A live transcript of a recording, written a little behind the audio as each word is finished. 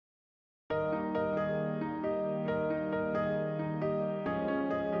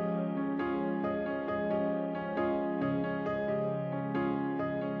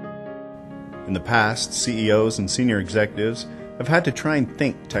In the past, CEOs and senior executives have had to try and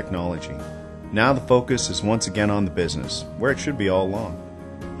think technology. Now the focus is once again on the business, where it should be all along.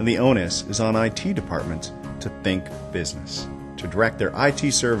 And the onus is on IT departments to think business, to direct their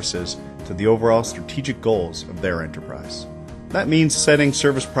IT services to the overall strategic goals of their enterprise. That means setting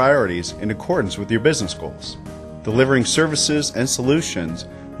service priorities in accordance with your business goals, delivering services and solutions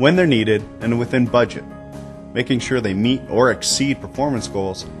when they're needed and within budget, making sure they meet or exceed performance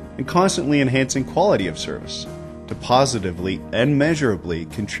goals, and constantly enhancing quality of service to positively and measurably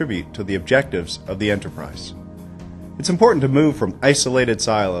contribute to the objectives of the enterprise. It's important to move from isolated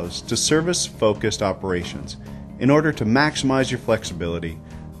silos to service-focused operations in order to maximize your flexibility,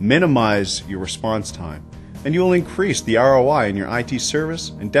 minimize your response time, and you will increase the ROI in your IT service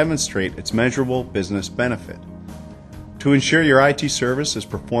and demonstrate its measurable business benefit. To ensure your IT service is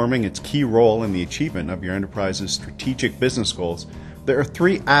performing its key role in the achievement of your enterprise's strategic business goals, there are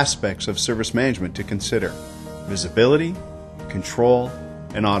three aspects of service management to consider: visibility, control,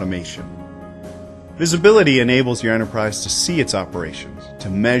 and automation. Visibility enables your enterprise to see its operations, to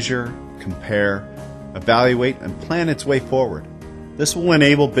measure, compare, evaluate, and plan its way forward. This will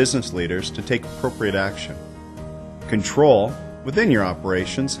enable business leaders to take appropriate action. Control within your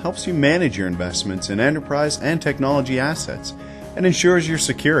operations helps you manage your investments in enterprise and technology assets and ensures your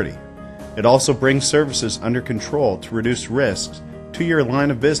security. It also brings services under control to reduce risks to your line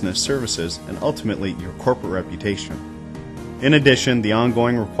of business services and ultimately your corporate reputation. In addition, the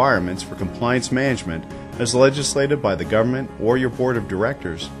ongoing requirements for compliance management as legislated by the government or your board of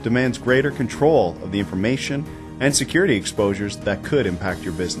directors demands greater control of the information and security exposures that could impact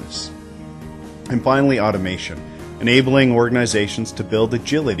your business. And finally, automation, enabling organizations to build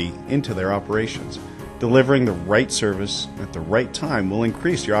agility into their operations. Delivering the right service at the right time will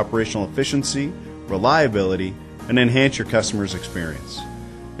increase your operational efficiency, reliability, and enhance your customers' experience,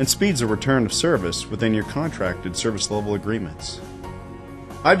 and speeds the return of service within your contracted service level agreements.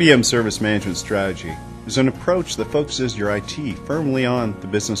 IBM Service Management strategy is an approach that focuses your IT firmly on the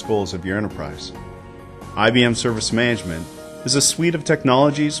business goals of your enterprise. IBM Service Management is a suite of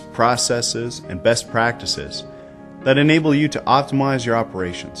technologies, processes, and best practices that enable you to optimize your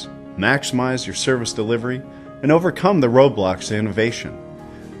operations, maximize your service delivery, and overcome the roadblocks to innovation.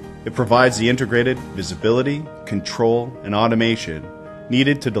 It provides the integrated visibility, control, and automation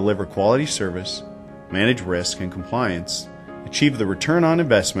needed to deliver quality service, manage risk and compliance, achieve the return on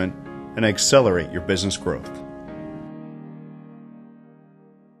investment, and accelerate your business growth.